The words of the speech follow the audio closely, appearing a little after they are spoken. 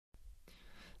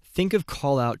think of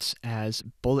callouts as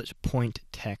bullet point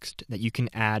text that you can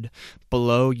add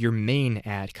below your main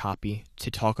ad copy to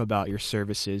talk about your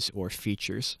services or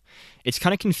features. It's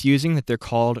kind of confusing that they're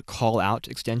called callout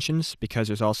extensions because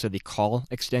there's also the call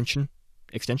extension.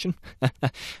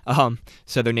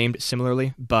 So they're named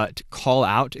similarly, but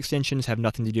callout extensions have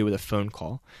nothing to do with a phone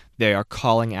call. They are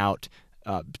calling out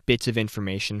bits of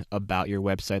information about your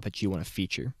website that you want to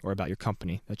feature, or about your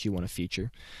company that you want to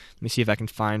feature. Let me see if I can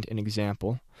find an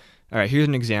example. All right, here's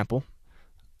an example.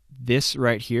 This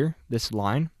right here, this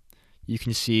line, you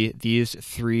can see these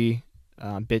three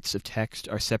bits of text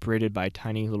are separated by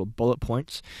tiny little bullet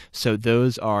points. So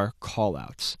those are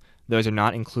callouts. Those are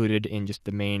not included in just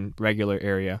the main regular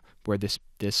area where this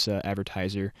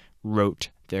advertiser wrote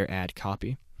their ad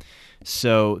copy.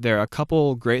 So there are a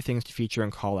couple great things to feature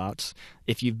in callouts.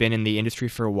 If you've been in the industry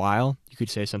for a while, you could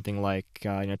say something like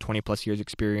 20 plus years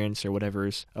experience or whatever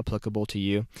is applicable to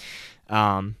you.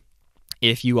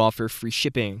 If you offer free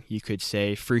shipping, you could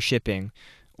say free shipping.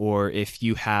 Or if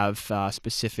you have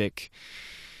specific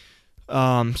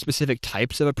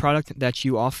types of a product that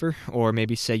you offer, or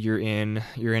maybe say you're in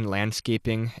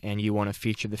landscaping and you want to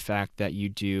feature the fact that you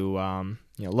do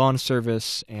lawn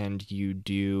service and you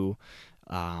do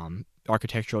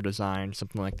architectural design,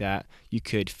 something like that, you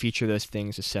could feature those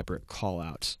things as separate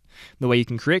callouts. The way you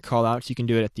can create callouts, you can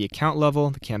do it at the account level,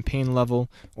 the campaign level,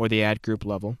 or the ad group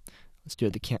level. Let's do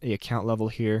it at the account level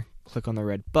here. Click on the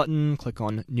red button, click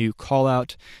on New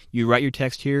Callout. You write your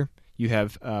text here. You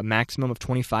have a maximum of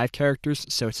 25 characters,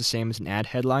 so it's the same as an ad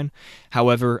headline.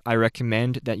 However, I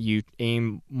recommend that you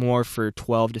aim more for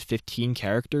 12 to 15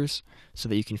 characters so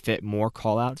that you can fit more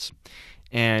callouts.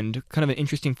 And kind of an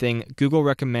interesting thing, Google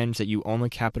recommends that you only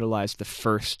capitalize the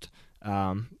first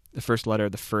letter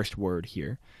of the first word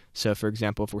here. So, for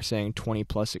example, if we're saying 20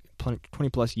 plus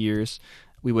years,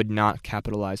 we would not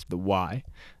capitalize the Y.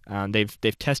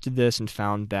 They've tested this and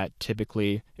found that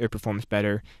typically it performs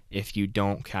better if you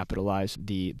don't capitalize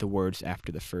the words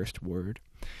after the first word.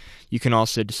 You can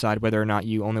also decide whether or not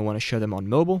you only want to show them on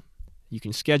mobile. You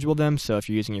can schedule them, so if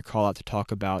you're using your callout to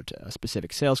talk about a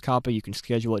specific sales copy, you can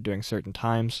schedule it during certain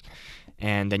times,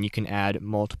 and then you can add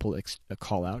multiple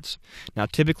callouts. Now,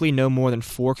 typically no more than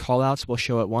 4 callouts will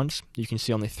show at once. You can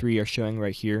see only 3 are showing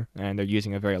right here, and they're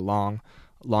using a very long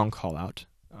callout.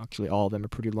 Actually, all of them are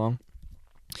pretty long.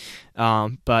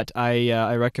 But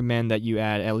I recommend that you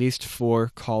add at least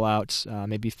 4 callouts,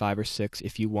 maybe 5 or 6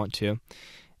 if you want to,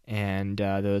 and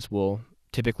those will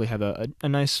typically have a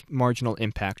nice marginal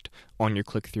impact on your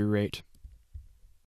click-through rate.